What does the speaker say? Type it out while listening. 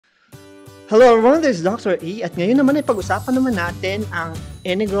Hello everyone, this is Dr. E at ngayon naman ay pag-usapan naman natin ang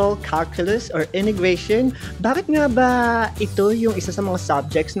integral calculus or integration. Bakit nga ba ito yung isa sa mga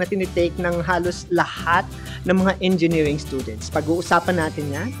subjects na tinitake ng halos lahat ng mga engineering students? Pag-uusapan natin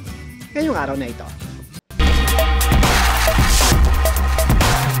yan ngayong araw na ito.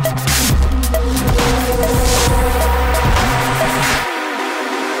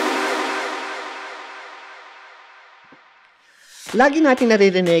 Lagi natin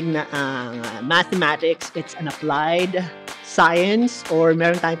naririnig na ang mathematics, it's an applied science or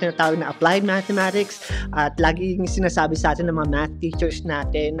meron tayong tinatawag na applied mathematics at laging sinasabi sa atin ng mga math teachers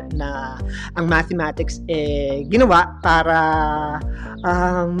natin na ang mathematics ginawa para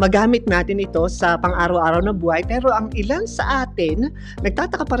magamit natin ito sa pang-araw-araw na buhay. Pero ang ilan sa atin,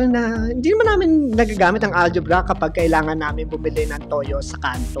 nagtataka pa rin na hindi naman namin nagagamit ang algebra kapag kailangan namin bumili ng toyo sa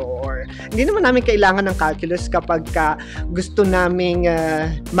kanto or hindi naman namin kailangan ng calculus kapag gusto naming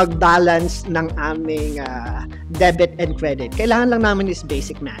mag-balance ng aming debit and credit. Kailangan lang namin is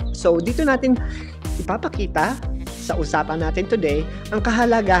basic math. So, dito natin ipapakita sa usapan natin today ang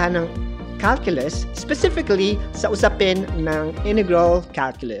kahalagahan ng calculus, specifically sa usapin ng integral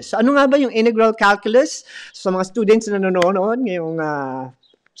calculus. So, ano nga ba yung integral calculus? So, sa mga students na nanonood ngayong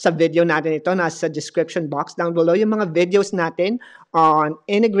sa video natin ito, nasa description box down below, yung mga videos natin on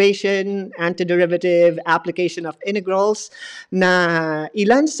integration, antiderivative, application of integrals, na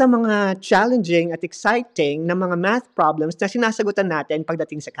ilan sa mga challenging at exciting na mga math problems na sinasagutan natin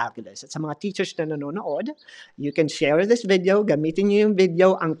pagdating sa calculus. At sa mga teachers na nanonood, you can share this video, gamitin nyo yung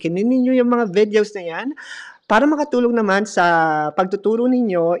video, angkinin nyo yung mga videos na yan, para makatulong naman sa pagtuturo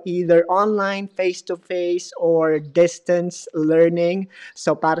ninyo either online, face-to-face, or distance learning.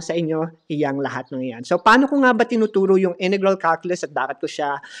 So, para sa inyo, iyang lahat ng yan. So, paano ko nga ba tinuturo yung integral calculus at bakit ko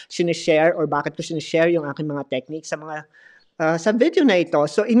siya sinishare or bakit ko sinishare yung aking mga techniques sa mga sa video na ito?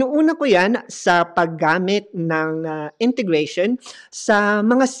 So, inuuna ko yan sa paggamit ng integration sa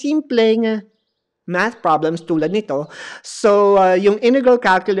mga simpleng math problems tulad nito. So, yung integral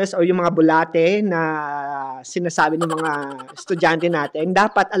calculus or yung mga bulate na sinasabi ng mga estudyante natin,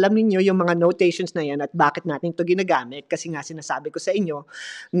 dapat alam niyo yung mga notations na yan at bakit natin ito ginagamit. Kasi nga sinasabi ko sa inyo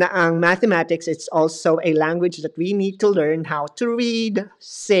na ang mathematics, it's also a language that we need to learn how to read,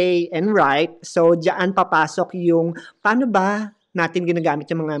 say, and write. So, diyan papasok yung paano ba natin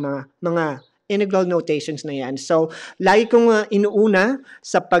ginagamit yung mga integral notations na yan. So, lagi kong inuuna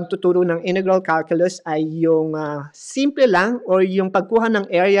sa pagtuturo ng integral calculus ay yung simple lang or yung pagkuha ng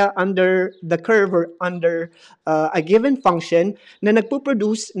area under the curve or under a given function na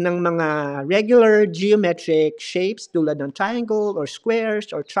nagpo-produce ng mga regular geometric shapes tulad ng triangle or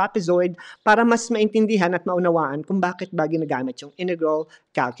squares or trapezoid para mas maintindihan at maunawaan kung bakit ba ginagamit yung integral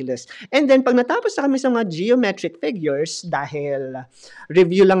calculus. And then, pag natapos na kami sa mga geometric figures, dahil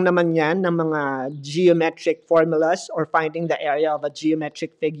review lang naman yan ng mga geometric formulas or finding the area of a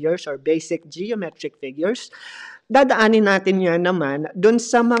geometric figures or basic geometric figures, dadaanin natin yan naman dun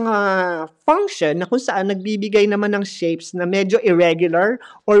sa mga function na kung saan nagbibigay naman ng shapes na medyo irregular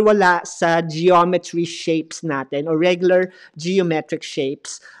or wala sa geometry shapes natin or regular geometric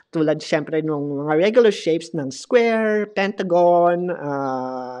shapes. Tulad siyempre ng mga regular shapes ng square, pentagon,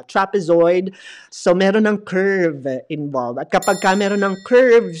 trapezoid. So, meron ng curve involved. At kapag meron ng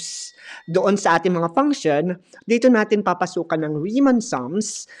curves doon sa ating mga function, dito natin papasukan ng Riemann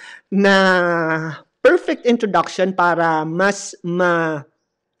sums na perfect introduction para mas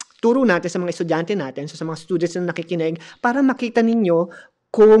maturo natin sa mga estudyante natin, so sa mga students na nakikinig, para makita ninyo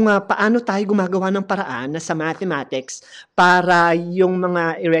kung paano tayo gumagawa ng paraan sa mathematics para yung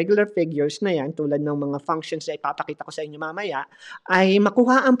mga irregular figures na yan, tulad ng mga functions na ipapakita ko sa inyo mamaya, ay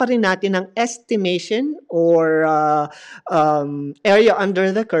makuhaan pa rin natin ng estimation or area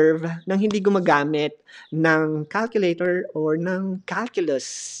under the curve nang hindi gumagamit ng calculator or ng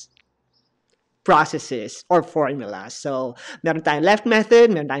calculus processes or formulas. So, meron tayong left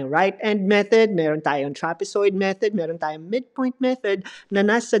method, meron tayong right-hand method, meron tayong trapezoid method, meron tayong midpoint method na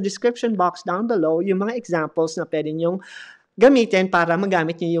nasa description box down below yung mga examples na pwede nyong gamitin para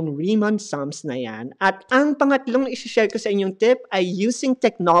magamit niyo yung Riemann sums na yan. At ang pangatlong isi-share ko sa inyong tip ay using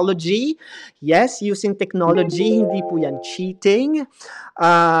technology. Yes, using technology, hindi po yan cheating.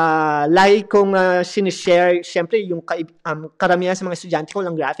 Lagi kong sinishare, syempre, yung karamihan sa mga estudyante ko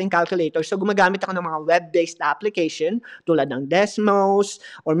lang graphing calculator. So, gumagamit ako ng mga web-based application tulad ng Desmos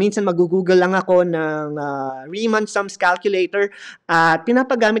or minsan mag-google lang ako ng Riemann sums calculator at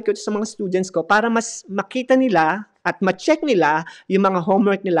pinapagamit ko ito sa mga students ko para mas makita nila at ma-check nila yung mga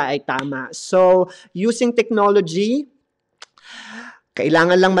homework nila ay tama. So, using technology,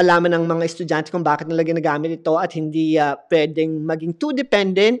 Kailangan lang malaman ng mga estudyante kung bakit nila ginagamit ito at hindi pwedeng maging too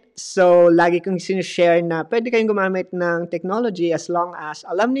dependent. So, lagi kong sinishare na pwede kayong gumamit ng technology as long as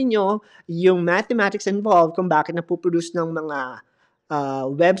alam niyo yung mathematics involved kung bakit napuproduce ng mga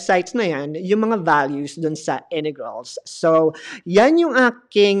websites na yan, yung mga values dun sa integrals. So, yan yung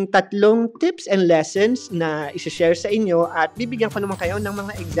aking 3 tips and lessons na isi-share sa inyo at bibigyan ko naman kayo ng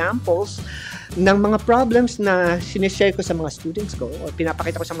mga examples ng mga problems na sinishare ko sa mga students ko o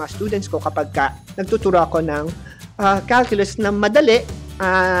pinapakita ko sa mga students ko kapag nagtuturo ako ng calculus na madali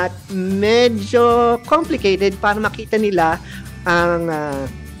at medyo complicated para makita nila ang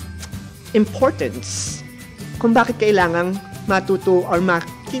importance kung bakit kailangang matuto or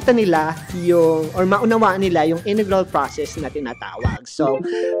makita nila yung or maunawaan nila yung integral process na tinatawag. So,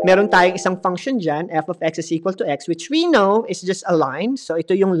 meron tayong isang function dyan, f of x is equal to x, which we know is just a line. So,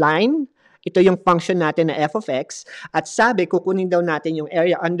 ito yung line. Ito yung function natin na f of x. At sabi, kukunin daw natin yung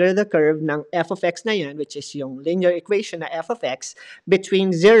area under the curve ng f of x na yan, which is yung linear equation na f of x between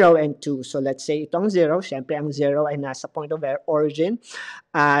 0 and 2. So, let's say itong 0. Siyempre, ang 0 ay nasa point of origin.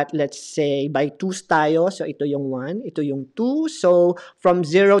 At let's say, by 2's tayo. So, ito yung 1. Ito yung 2. So, from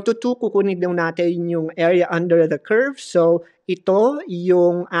 0 to 2, kukunin daw natin yung area under the curve. So, ito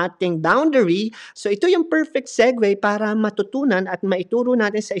yung ating boundary. So, ito yung perfect segue para matutunan at maituro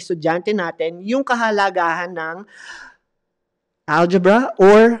natin sa estudyante natin yung kahalagahan ng algebra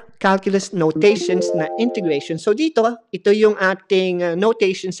or calculus notations na integration. So, dito, ito yung ating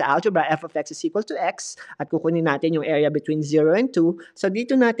notation sa algebra. F of x is equal to x. At kukunin natin yung area between 0 and 2. So,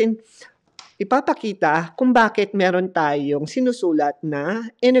 dito natin ipapakita kung bakit meron tayong sinusulat na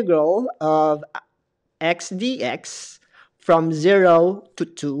integral of x dx from 0 to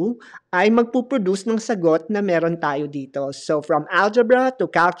 2 ay magpuproduce ng sagot na meron tayo dito. So, from algebra to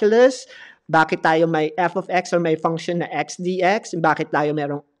calculus, bakit tayo may f of x or may function na x dx? Bakit tayo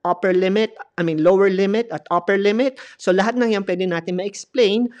merong lower limit at upper limit? So, lahat ng yan pwede natin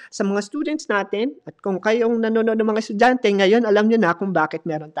ma-explain sa mga students natin. At kung kayong nanonood ng mga estudyante, ngayon alam nyo na kung bakit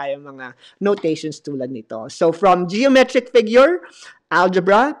meron tayong mga notations tulad nito. So, from geometric figure,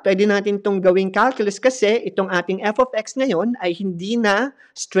 algebra, pwede natin itong gawing calculus kasi itong ating f of x ngayon ay hindi na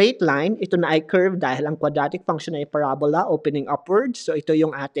straight line. Ito na ay curve dahil ang quadratic function ay parabola opening upward. So, ito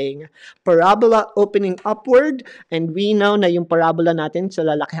yung ating parabola opening upward. And we know na yung parabola natin, so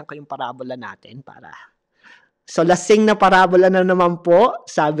lalakihan ko yung parabola natin para... So, lasing na parabola na naman po,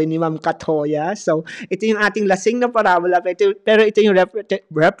 sabi ni Ma'am Katoya. So, ito yung ating lasing na parabola, pero ito yung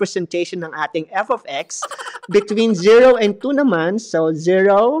representation ng ating f of x between 0 and 2 naman. So,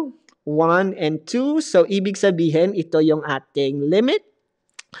 0, 1, and 2. So, ibig sabihin, ito yung ating limit.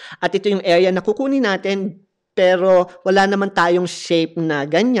 At ito yung area na kukunin natin, pero wala naman tayong shape na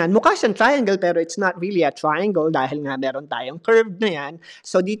ganyan. Mukha siyang triangle, pero it's not really a triangle dahil nga meron tayong curve na yan.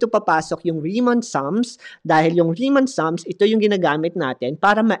 So, dito papasok yung Riemann sums. Dahil yung Riemann sums, ito yung ginagamit natin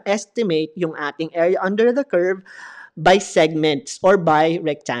para ma-estimate yung ating area under the curve by segments or by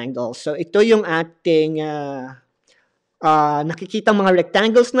rectangles. So, ito yung ating nakikita mga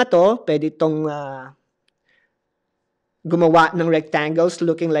rectangles na to. Pwede itong gumawa ng rectangles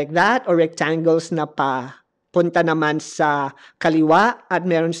looking like that or rectangles na punta naman sa kaliwa at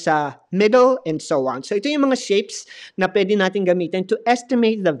meron sa middle and so on. So ito yung mga shapes na pwede natin gamitin to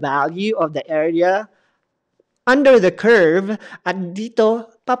estimate the value of the area under the curve at dito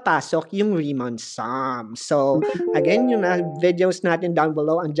papasok yung Riemann sum. So, again, yung videos natin down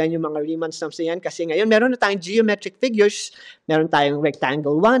below, andyan yung mga Riemann sums na yan kasi ngayon meron na tayong geometric figures. Meron tayong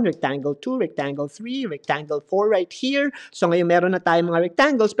rectangle 1, rectangle 2, rectangle 3, rectangle 4 right here. So, ngayon meron na tayong mga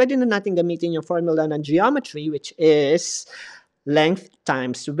rectangles. Pwede na natin gamitin yung formula ng geometry which is length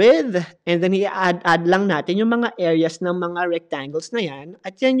times width, and then i-add lang natin yung mga areas ng mga rectangles na yan,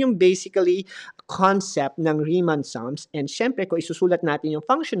 at yan yung basically concept ng Riemann sums. And syempre, kung isusulat natin yung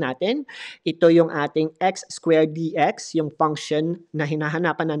function natin, ito yung ating x squared dx, yung function na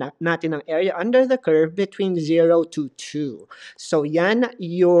hinahanapan na natin ng area under the curve between 0 to 2. So yan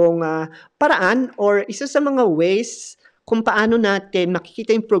yung paraan or isa sa mga ways kung paano natin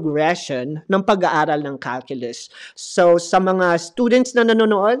makikita yung progression ng pag-aaral ng calculus. So, sa mga students na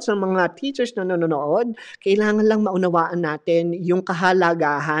nanonood, sa mga teachers na nanonood, kailangan lang maunawaan natin yung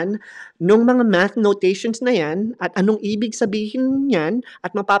kahalagahan ng mga math notations na yan at anong ibig sabihin yan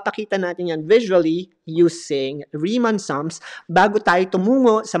at mapapakita natin yan visually using Riemann sums bago tayo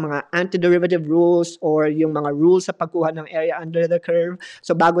tumungo sa mga antiderivative rules or yung mga rules sa pagkuha ng area under the curve.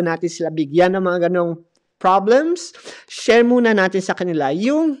 So, bago natin sila bigyan ng mga ganong problems, share muna natin sa kanila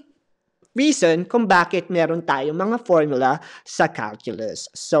yung reason kung bakit meron tayong mga formula sa calculus.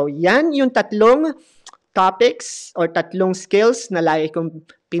 So, yan yung 3 topics or 3 skills na lagi kong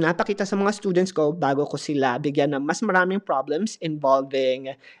pinapakita sa mga students ko bago ko sila bigyan ng mas maraming problems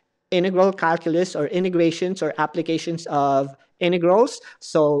involving integral calculus or integrations or applications of integrals.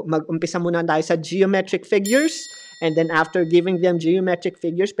 So, mag-umpisa muna tayo sa geometric figures. And then after giving them geometric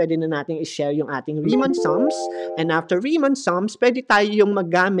figures, pwede na natin i-share yung ating Riemann sums. And after Riemann sums, pwede tayo yung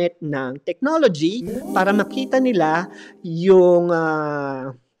maggamit ng technology para makita nila yung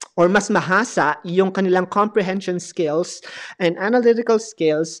or mas mahasa yung kanilang comprehension skills and analytical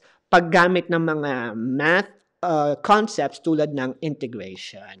skills paggamit ng mga math concepts tulad ng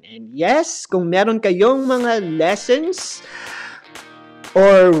integration. And yes, kung meron kayong mga lessons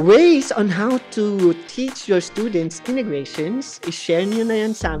or ways on how to teach your students integrations, i-share nyo na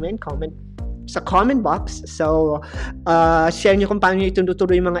yan sa amin, sa comment box. So, share nyo kung paano nyo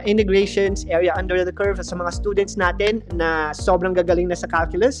itunuturo yung mga integrations, area under the curve sa mga students natin na sobrang gagaling na sa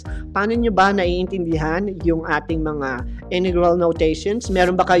calculus. Paano nyo ba naiintindihan yung ating mga integral notations?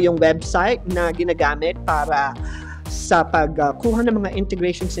 Meron ba kayong website na ginagamit para sa pagkuha ng mga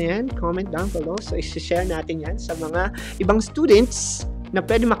integrations na yan? Comment down below. So, i-share natin yan sa mga ibang students na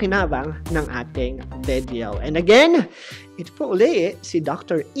pwede makinabang ng ating video. And again, ito po uli si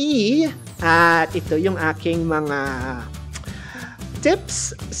Dr. E. At ito yung aking mga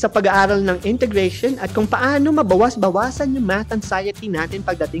tips sa pag-aaral ng integration at kung paano mabawas-bawasan yung math anxiety natin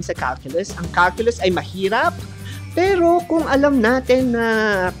pagdating sa calculus. Ang calculus ay mahirap, pero kung alam natin na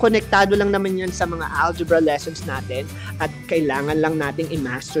konektado lang naman yan sa mga algebra lessons natin at kailangan lang nating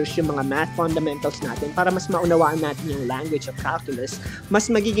i-masters yung mga math fundamentals natin para mas maunawaan natin yung language of calculus,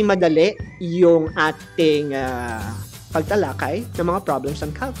 mas magiging madali yung ating pagtalakay ng mga problems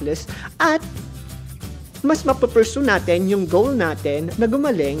on calculus at mas mapapursue natin yung goal natin na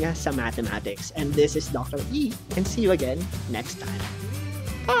gumaling sa mathematics. And this is Dr. E. And see you again next time.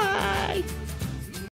 Bye!